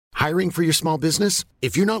Hiring for your small business?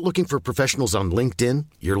 If you're not looking for professionals on LinkedIn,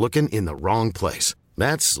 you're looking in the wrong place.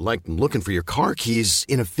 That's like looking for your car keys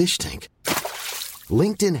in a fish tank.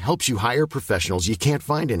 LinkedIn helps you hire professionals you can't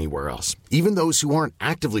find anywhere else, even those who aren't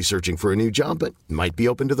actively searching for a new job but might be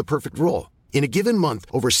open to the perfect role. In a given month,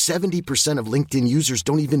 over 70% of LinkedIn users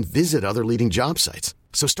don't even visit other leading job sites.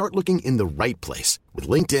 So start looking in the right place. With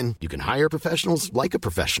LinkedIn, you can hire professionals like a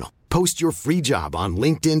professional. Post your free job on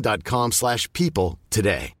linkedin.com/people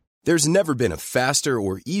today. There's never been a faster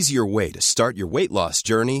or easier way to start your weight loss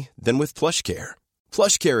journey than with PlushCare.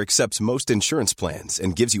 PlushCare accepts most insurance plans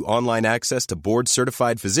and gives you online access to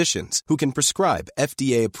board-certified physicians who can prescribe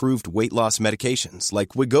FDA-approved weight loss medications like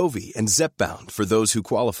Wegovy and Zepbound for those who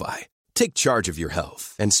qualify. Take charge of your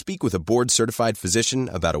health and speak with a board-certified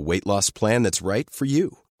physician about a weight loss plan that's right for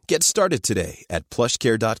you. Get started today at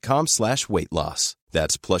plushcare.com/weight loss.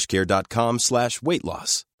 That's plushcare.com/weight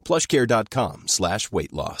loss.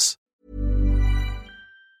 plushcare.com/weight loss.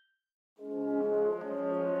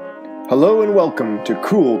 Hello and welcome to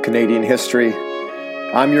Cool Canadian History.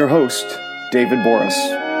 I'm your host, David Boris.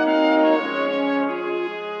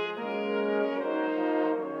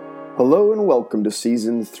 Hello and welcome to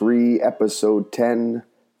Season 3, Episode 10,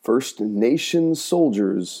 First Nations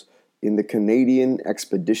Soldiers in the Canadian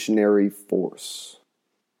Expeditionary Force.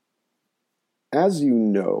 As you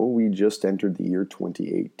know, we just entered the year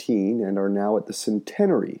 2018 and are now at the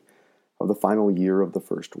centenary of the final year of the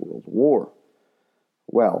First World War.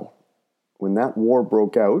 Well, when that war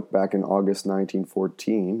broke out back in August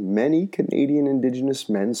 1914, many Canadian Indigenous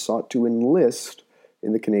men sought to enlist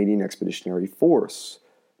in the Canadian Expeditionary Force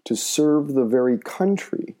to serve the very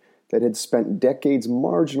country that had spent decades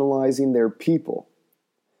marginalizing their people.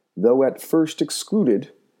 Though at first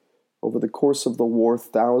excluded, over the course of the war,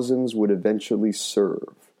 thousands would eventually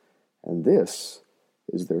serve. And this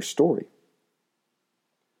is their story.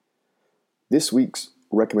 This week's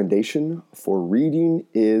recommendation for reading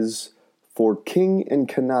is For King and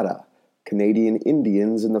Canada, Canadian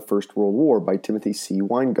Indians in the First World War by Timothy C.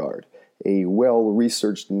 Weingard, a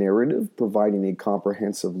well-researched narrative providing a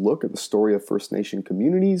comprehensive look at the story of First Nation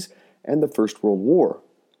communities and the First World War.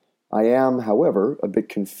 I am, however, a bit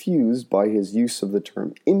confused by his use of the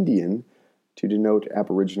term Indian to denote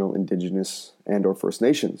Aboriginal, Indigenous, and/or First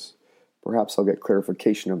Nations. Perhaps I'll get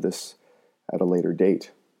clarification of this at a later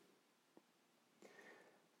date.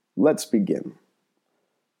 Let's begin.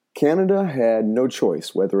 Canada had no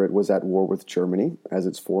choice whether it was at war with Germany, as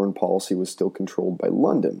its foreign policy was still controlled by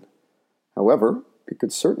London. However, it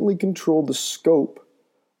could certainly control the scope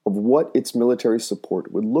of what its military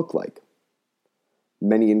support would look like.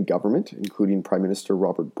 Many in government, including Prime Minister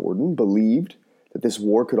Robert Borden, believed that this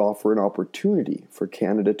war could offer an opportunity for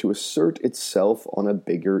Canada to assert itself on a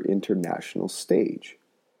bigger international stage.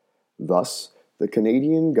 Thus, the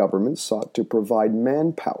Canadian government sought to provide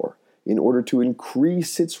manpower in order to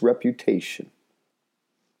increase its reputation.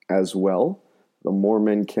 As well, the more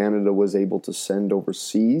men Canada was able to send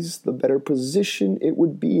overseas, the better position it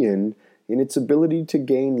would be in its ability to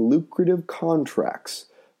gain lucrative contracts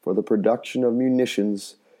for the production of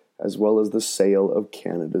munitions as well as the sale of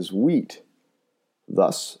Canada's wheat.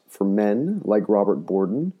 Thus, for men like Robert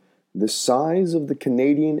Borden, the size of the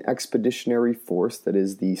Canadian Expeditionary Force, that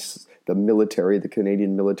is the military, the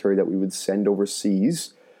Canadian military that we would send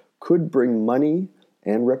overseas, could bring money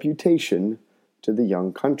and reputation to the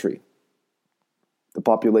young country. The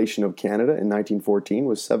population of Canada in 1914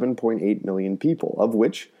 was 7.8 million people, of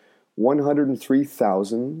which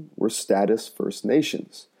 103,000 were status First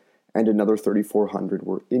Nations, and another 3,400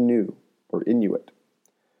 were Innu or Inuit.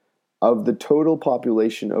 Of the total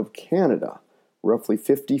population of Canada, roughly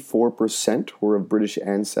 54% were of British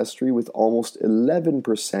ancestry, with almost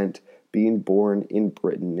 11% being born in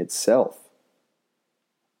Britain itself.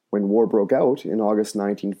 When war broke out in August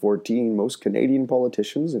 1914, most Canadian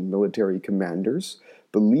politicians and military commanders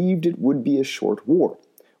believed it would be a short war,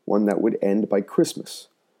 one that would end by Christmas.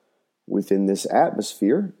 Within this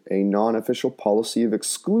atmosphere, a non-official policy of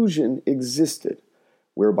exclusion existed,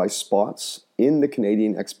 whereby spots in the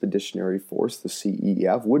Canadian Expeditionary Force, the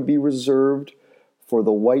CEF, would be reserved for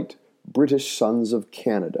the white British sons of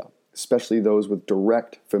Canada, especially those with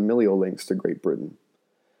direct familial links to Great Britain.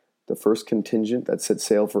 The first contingent that set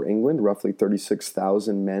sail for England, roughly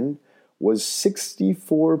 36,000 men, was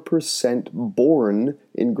 64% born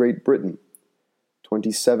in Great Britain.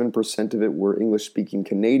 27% of it were English-speaking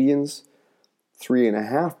Canadians,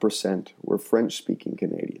 3.5% were French-speaking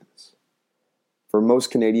Canadians. For most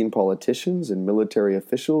Canadian politicians and military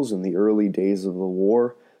officials in the early days of the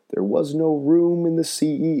war, there was no room in the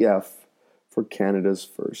CEF for Canada's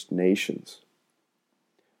First Nations.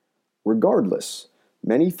 Regardless,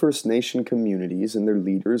 Many First Nation communities and their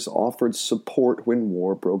leaders offered support when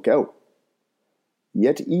war broke out.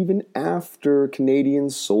 Yet even after Canadian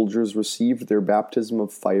soldiers received their baptism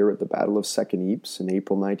of fire at the Battle of Second Ypres in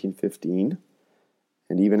April 1915,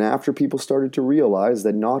 and even after people started to realize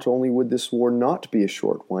that not only would this war not be a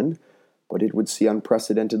short one, but it would see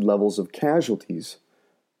unprecedented levels of casualties,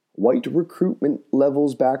 white recruitment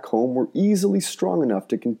levels back home were easily strong enough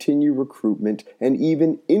to continue recruitment and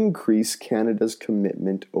even increase Canada's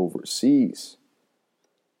commitment overseas.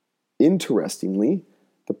 Interestingly,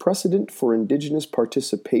 the precedent for Indigenous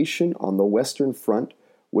participation on the Western Front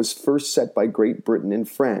was first set by Great Britain and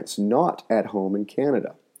France, not at home in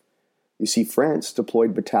Canada. You see, France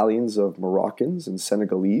deployed battalions of Moroccans and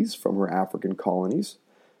Senegalese from her African colonies.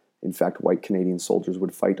 In fact, white Canadian soldiers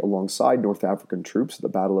would fight alongside North African troops at the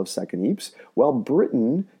Battle of Second Ypres, while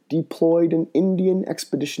Britain deployed an Indian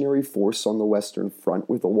expeditionary force on the Western Front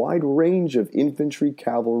with a wide range of infantry,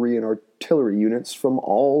 cavalry, and artillery units from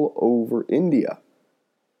all over India.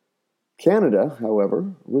 Canada,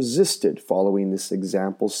 however, resisted following this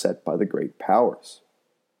example set by the great powers.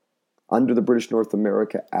 Under the British North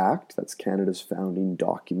America Act, that's Canada's founding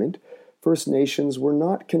document, First Nations were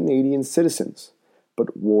not Canadian citizens,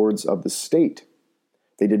 but wards of the state.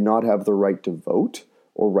 They did not have the right to vote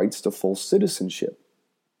or rights to full citizenship.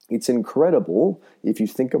 It's incredible, if you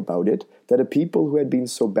think about it, that a people who had been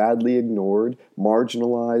so badly ignored,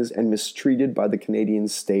 marginalized, and mistreated by the Canadian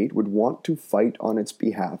state would want to fight on its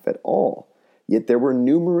behalf at all. Yet there were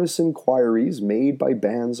numerous inquiries made by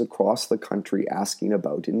bands across the country asking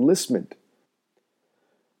about enlistment.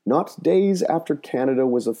 Not days after Canada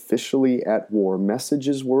was officially at war,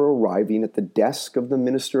 messages were arriving at the desk of the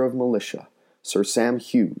Minister of Militia, Sir Sam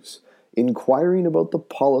Hughes, inquiring about the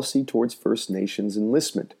policy towards First Nations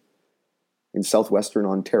enlistment. In southwestern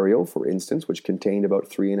Ontario, for instance, which contained about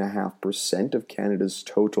 3.5% of Canada's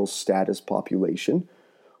total status population,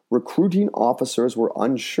 recruiting officers were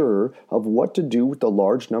unsure of what to do with the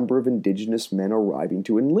large number of Indigenous men arriving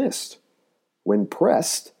to enlist. When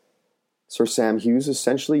pressed, Sir Sam Hughes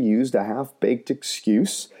essentially used a half-baked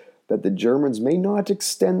excuse that the Germans may not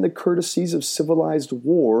extend the courtesies of civilized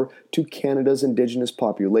war to Canada's Indigenous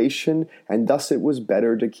population, and thus it was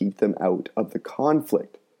better to keep them out of the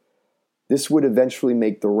conflict. This would eventually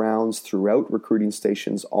make the rounds throughout recruiting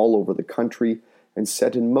stations all over the country and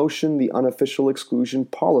set in motion the unofficial exclusion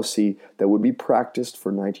policy that would be practiced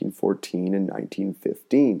for 1914 and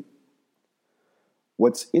 1915.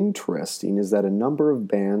 What's interesting is that a number of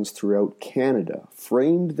bands throughout Canada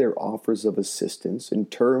framed their offers of assistance in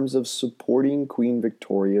terms of supporting Queen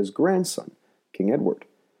Victoria's grandson, King Edward.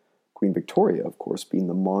 Queen Victoria, of course, being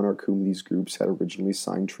the monarch whom these groups had originally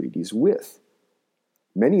signed treaties with.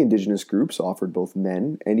 Many Indigenous groups offered both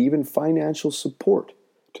men and even financial support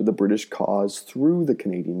to the British cause through the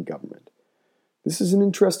Canadian government. This is an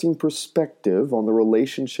interesting perspective on the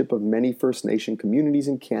relationship of many First Nation communities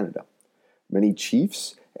in Canada. Many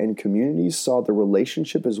chiefs and communities saw the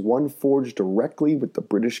relationship as one forged directly with the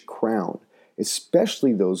British Crown,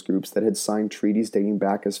 especially those groups that had signed treaties dating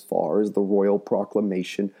back as far as the Royal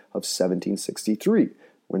Proclamation of 1763,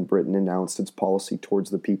 when Britain announced its policy towards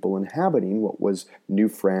the people inhabiting what was New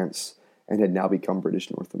France and had now become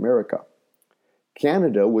British North America.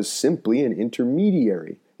 Canada was simply an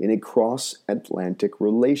intermediary in a cross-Atlantic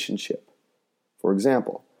relationship. For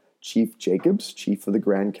example, Chief Jacobs, chief of the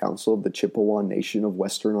Grand Council of the Chippewa Nation of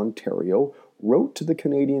Western Ontario, wrote to the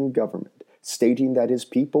Canadian government, stating that his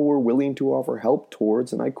people were willing to offer help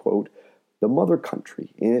towards, and I quote, the mother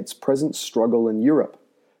country in its present struggle in Europe.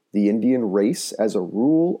 The Indian race, as a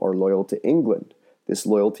rule, are loyal to England. This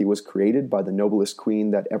loyalty was created by the noblest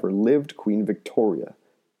queen that ever lived, Queen Victoria.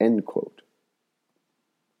 End quote.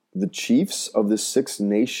 The chiefs of the Six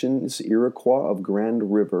Nations Iroquois of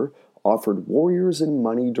Grand River offered warriors and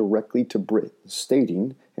money directly to Britain,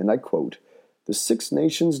 stating, and I quote, the Six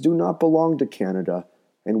Nations do not belong to Canada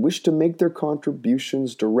and wish to make their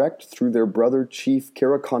contributions direct through their brother Chief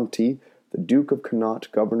Karakonti, the Duke of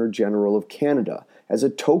Connaught, Governor-General of Canada, as a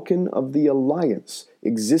token of the alliance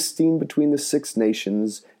existing between the Six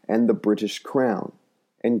Nations and the British Crown.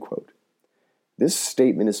 End quote. This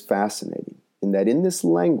statement is fascinating in that in this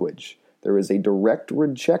language there is a direct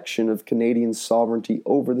rejection of Canadian sovereignty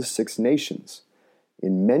over the Six Nations.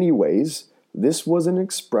 In many ways, this was an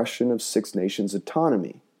expression of Six Nations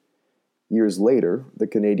autonomy. Years later, the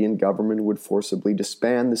Canadian government would forcibly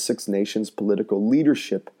disband the Six Nations political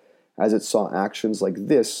leadership as it saw actions like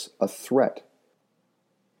this a threat.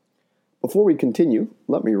 Before we continue,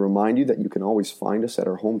 let me remind you that you can always find us at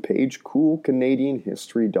our homepage,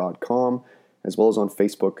 coolcanadianhistory.com, as well as on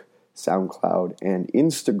Facebook, SoundCloud, and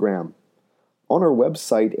Instagram. On our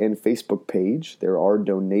website and Facebook page, there are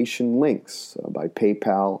donation links by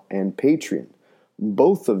PayPal and Patreon.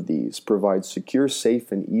 Both of these provide secure,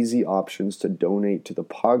 safe, and easy options to donate to the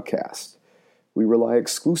podcast. We rely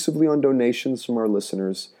exclusively on donations from our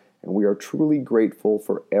listeners, and we are truly grateful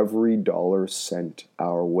for every dollar sent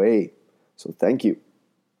our way. So thank you.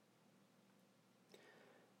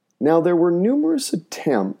 Now, there were numerous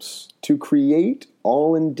attempts to create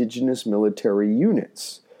all Indigenous military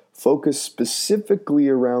units, focused specifically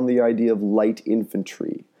around the idea of light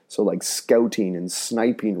infantry, so like scouting and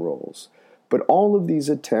sniping roles. But all of these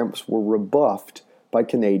attempts were rebuffed by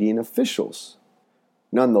Canadian officials.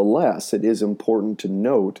 Nonetheless, it is important to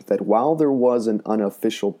note that while there was an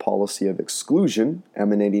unofficial policy of exclusion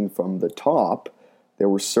emanating from the top, there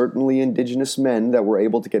were certainly Indigenous men that were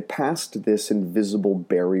able to get past this invisible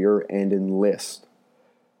barrier and enlist.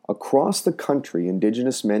 Across the country,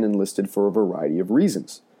 Indigenous men enlisted for a variety of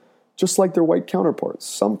reasons, just like their white counterparts,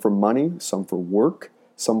 some for money, some for work,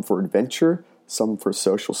 some for adventure, some for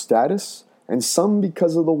social status, and some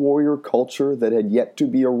because of the warrior culture that had yet to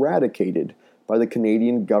be eradicated by the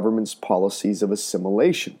Canadian government's policies of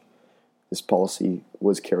assimilation. This policy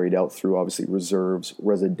was carried out through, obviously, reserves,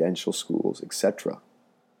 residential schools, etc.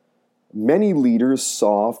 Many leaders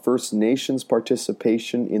saw First Nations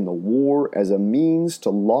participation in the war as a means to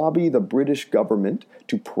lobby the British government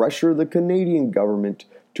to pressure the Canadian government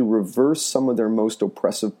to reverse some of their most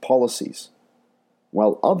oppressive policies,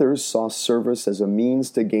 while others saw service as a means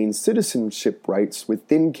to gain citizenship rights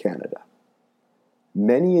within Canada.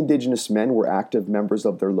 Many Indigenous men were active members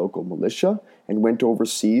of their local militia and went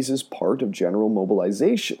overseas as part of general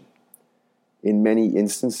mobilization. In many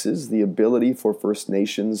instances, the ability for First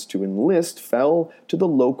Nations to enlist fell to the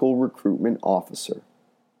local recruitment officer.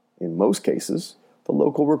 In most cases, the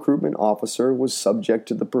local recruitment officer was subject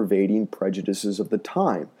to the pervading prejudices of the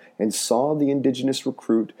time and saw the Indigenous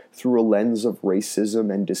recruit through a lens of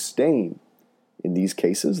racism and disdain. In these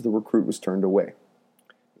cases, the recruit was turned away.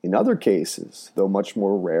 In other cases, though much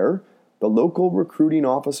more rare, the local recruiting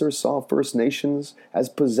officer saw First Nations as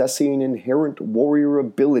possessing inherent warrior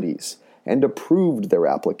abilities and approved their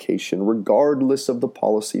application regardless of the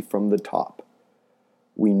policy from the top.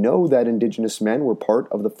 We know that Indigenous men were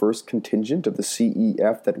part of the first contingent of the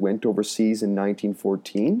CEF that went overseas in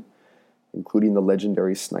 1914, including the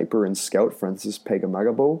legendary sniper and scout Francis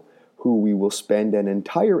Pagamagabo, who we will spend an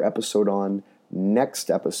entire episode on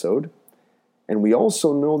next episode. And we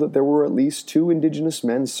also know that there were at least 2 Indigenous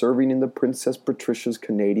men serving in the Princess Patricia's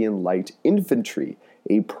Canadian Light Infantry,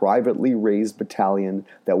 a privately raised battalion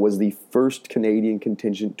that was the first Canadian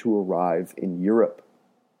contingent to arrive in Europe.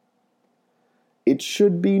 It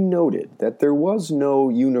should be noted that there was no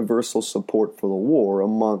universal support for the war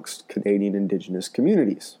amongst Canadian Indigenous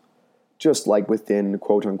communities. Just like within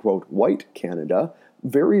quote-unquote white Canada,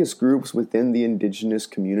 various groups within the Indigenous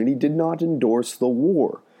community did not endorse the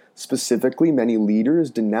war. Specifically, many leaders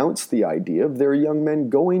denounced the idea of their young men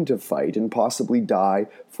going to fight and possibly die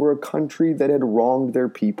for a country that had wronged their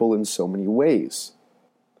people in so many ways.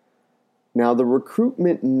 Now, the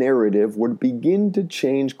recruitment narrative would begin to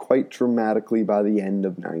change quite dramatically by the end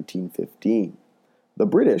of 1915. The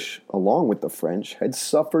British, along with the French, had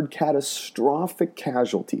suffered catastrophic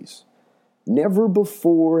casualties. Never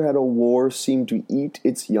before had a war seemed to eat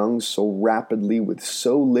its young so rapidly with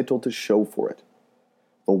so little to show for it.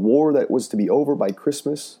 The war that was to be over by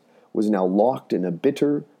Christmas was now locked in a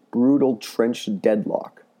bitter, brutal trench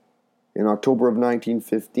deadlock. In October of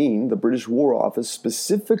 1915, the British War Office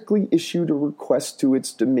specifically issued a request to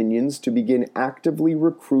its dominions to begin actively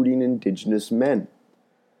recruiting Indigenous men.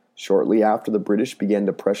 Shortly after the British began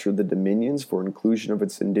to pressure the Dominions for inclusion of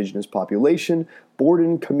its Indigenous population,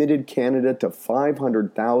 Borden committed Canada to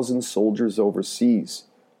 500,000 soldiers overseas.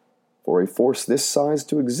 For a force this size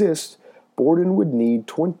to exist, Borden would need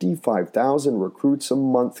 25,000 recruits a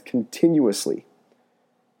month continuously.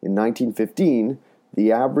 In 1915, the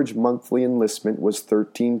average monthly enlistment was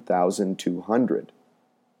 13,200.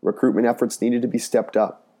 Recruitment efforts needed to be stepped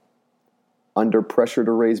up. Under pressure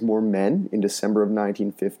to raise more men, in December of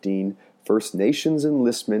 1915, First Nations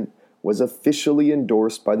enlistment was officially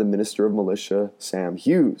endorsed by the Minister of Militia, Sam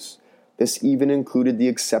Hughes. This even included the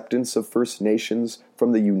acceptance of First Nations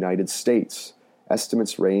from the United States.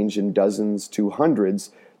 Estimates range in dozens to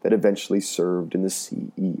hundreds that eventually served in the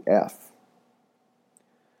CEF.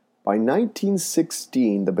 By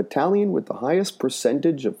 1916, the battalion with the highest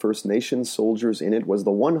percentage of First Nations soldiers in it was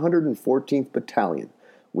the 114th Battalion,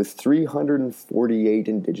 with 348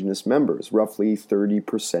 Indigenous members, roughly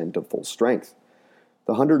 30% of full strength.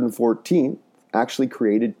 The 114th actually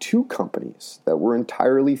created 2 companies that were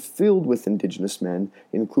entirely filled with Indigenous men,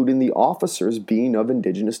 including the officers being of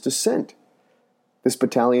Indigenous descent. This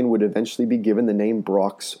battalion would eventually be given the name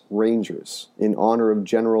Brock's Rangers, in honor of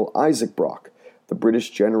General Isaac Brock, the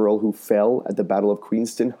British general who fell at the Battle of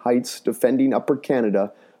Queenston Heights defending Upper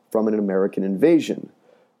Canada from an American invasion.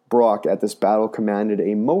 Brock at this battle commanded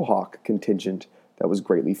a Mohawk contingent that was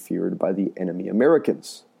greatly feared by the enemy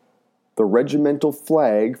Americans. The regimental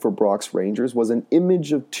flag for Brock's Rangers was an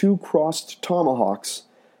image of 2 crossed tomahawks,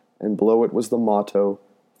 and below it was the motto,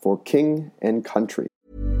 "For King and Country."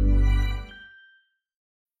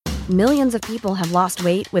 Millions of people have lost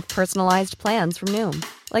weight with personalized plans from Noom.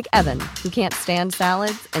 Like Evan, who can't stand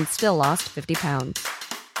salads and still lost 50 pounds.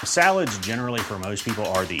 Salads generally for most people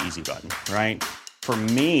are the easy button, right? For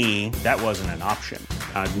me, that wasn't an option.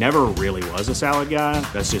 I never really was a salad guy.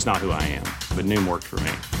 That's just not who I am. But Noom worked for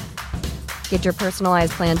me. Get your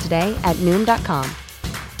personalized plan today at Noom.com.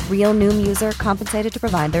 Real Noom user compensated to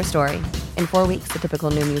provide their story. In 4 weeks, the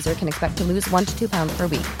typical Noom user can expect to lose 1 to 2 pounds per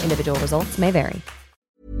week. Individual results may vary.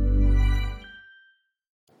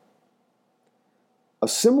 A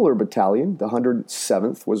similar battalion, the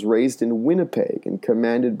 107th, was raised in Winnipeg and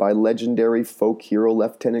commanded by legendary folk hero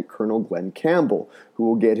Lieutenant Colonel Glenn Campbell, who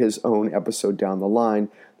will get his own episode down the line.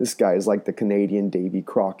 This guy is like the Canadian Davy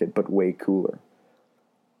Crockett, but way cooler.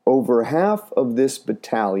 Over half of this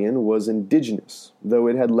battalion was Indigenous, though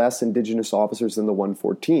it had less Indigenous officers than the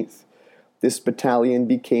 114th. This battalion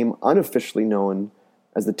became unofficially known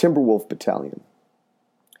as the Timberwolf Battalion.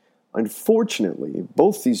 Unfortunately,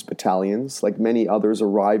 both these battalions, like many others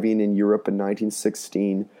arriving in Europe in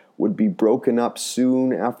 1916, would be broken up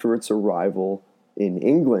soon after its arrival in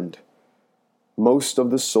England. Most of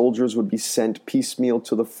the soldiers would be sent piecemeal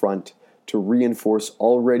to the front to reinforce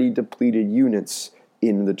already depleted units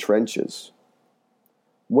in the trenches.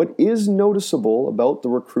 What is noticeable about the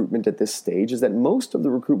recruitment at this stage is that most of the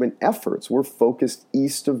recruitment efforts were focused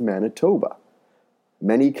east of Manitoba.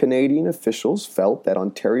 Many Canadian officials felt that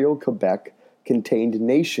Ontario, Quebec contained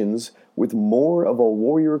nations with more of a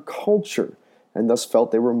warrior culture and thus felt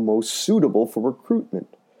they were most suitable for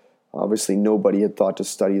recruitment. Obviously, nobody had thought to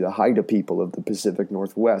study the Haida people of the Pacific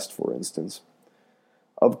Northwest, for instance.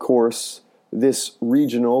 Of course, this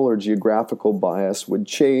regional or geographical bias would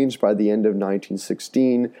change by the end of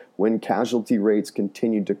 1916 when casualty rates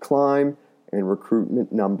continued to climb and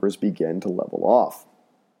recruitment numbers began to level off.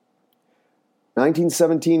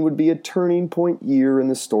 1917 would be a turning point year in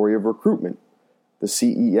the story of recruitment. The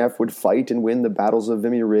CEF would fight and win the battles of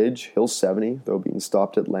Vimy Ridge, Hill 70, though being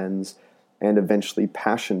stopped at Lens, and eventually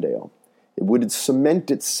Passchendaele. It would cement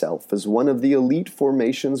itself as one of the elite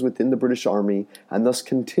formations within the British Army and thus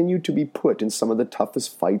continue to be put in some of the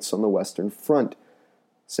toughest fights on the Western Front.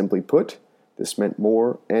 Simply put, this meant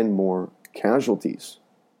more and more casualties.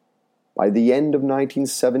 By the end of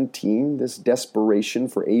 1917, this desperation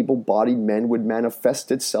for able-bodied men would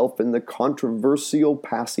manifest itself in the controversial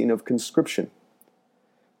passing of conscription.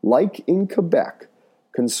 Like in Quebec,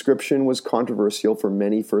 conscription was controversial for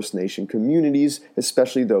many First Nation communities,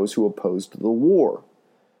 especially those who opposed the war.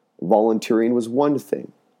 Volunteering was one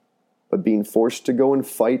thing, but being forced to go and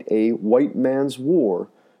fight a white man's war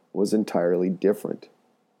was entirely different.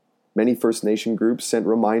 Many First Nation groups sent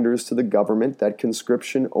reminders to the government that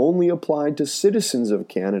conscription only applied to citizens of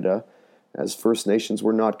Canada. As First Nations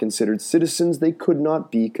were not considered citizens, they could not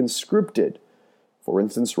be conscripted. For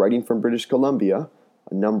instance, writing from British Columbia,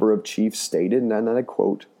 a number of chiefs stated, and I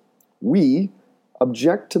quote, "We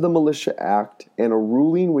object to the Militia Act and a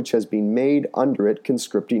ruling which has been made under it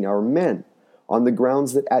conscripting our men, on the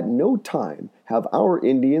grounds that at no time have our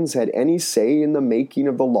Indians had any say in the making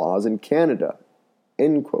of the laws in Canada."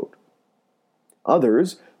 End quote.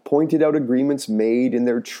 Others pointed out agreements made in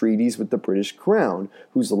their treaties with the British Crown,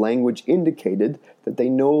 whose language indicated that they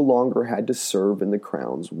no longer had to serve in the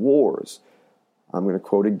Crown's wars. I'm going to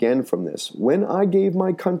quote again from this. "When I gave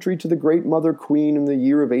my country to the Great Mother Queen in the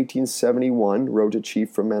year of 1871, wrote a chief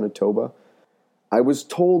from Manitoba, I was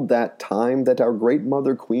told that time that our Great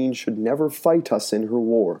Mother Queen should never fight us in her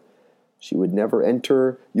war. She would never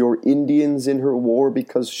enter your Indians in her war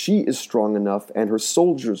because she is strong enough and her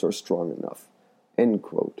soldiers are strong enough." End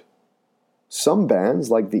quote. Some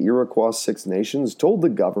bands, like the Iroquois Six Nations, told the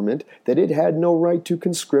government that it had no right to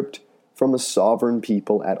conscript from a sovereign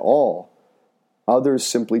people at all. Others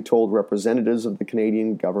simply told representatives of the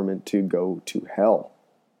Canadian government to go to hell.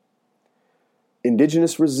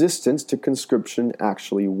 Indigenous resistance to conscription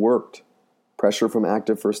actually worked. Pressure from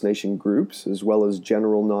active First Nation groups, as well as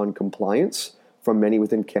general non-compliance from many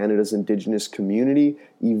within Canada's Indigenous community,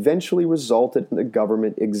 eventually resulted in the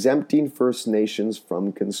government exempting First Nations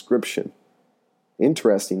from conscription.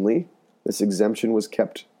 Interestingly, this exemption was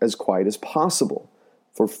kept as quiet as possible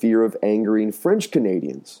for fear of angering French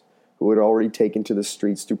Canadians who had already taken to the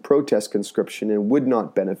streets to protest conscription and would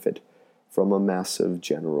not benefit from a massive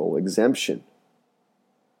general exemption.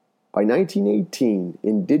 By 1918,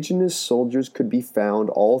 Indigenous soldiers could be found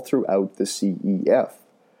all throughout the CEF,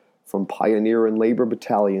 from pioneer and labor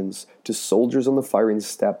battalions to soldiers on the firing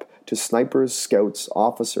step to snipers, scouts,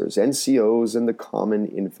 officers, NCOs, and the common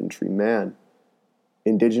infantryman.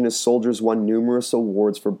 Indigenous soldiers won numerous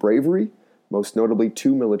awards for bravery. Most notably,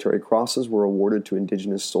 2 military crosses were awarded to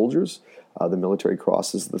Indigenous soldiers. The Military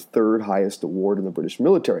Cross is the third highest award in the British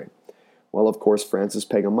military. While, of course, Francis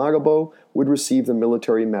Pega-Magabo would receive the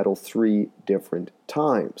military medal 3 different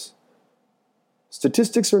times.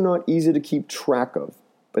 Statistics are not easy to keep track of,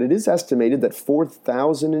 but it is estimated that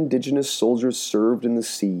 4,000 Indigenous soldiers served in the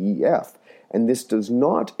CEF, and this does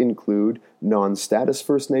not include non-status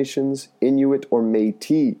First Nations, Inuit, or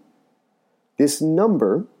Métis. This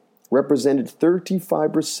number represented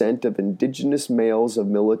 35% of Indigenous males of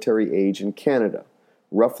military age in Canada,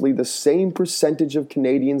 roughly the same percentage of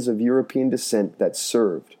Canadians of European descent that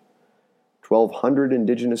served. 1,200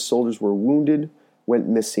 Indigenous soldiers were wounded, went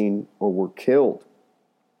missing, or were killed.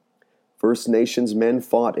 First Nations men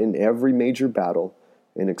fought in every major battle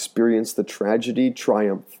and experienced the tragedy,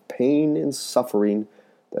 triumph, pain, and suffering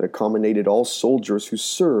that accommodated all soldiers who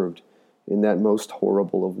served in that most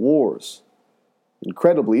horrible of wars.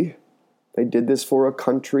 Incredibly, they did this for a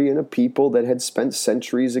country and a people that had spent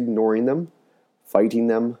centuries ignoring them, fighting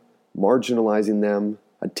them, marginalizing them,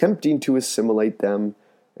 attempting to assimilate them,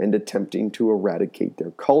 and attempting to eradicate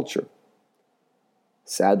their culture.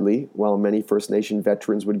 Sadly, while many First Nation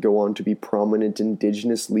veterans would go on to be prominent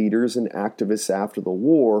Indigenous leaders and activists after the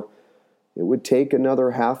war, it would take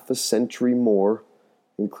another half a century more,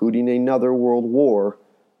 including another world war,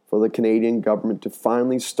 for the Canadian government to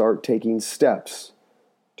finally start taking steps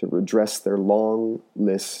to redress their long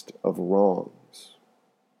list of wrongs.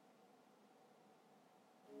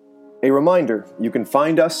 A reminder, you can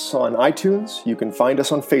find us on iTunes, you can find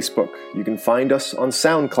us on Facebook, you can find us on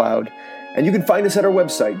SoundCloud, and you can find us at our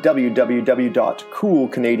website,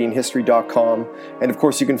 www.coolcanadianhistory.com. And of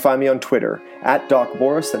course, you can find me on Twitter, at Doc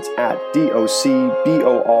Boris, that's at DOCBORYS.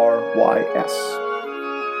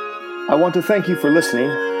 I want to thank you for listening.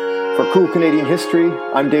 For Cool Canadian History,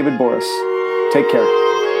 I'm David Boris. Take care.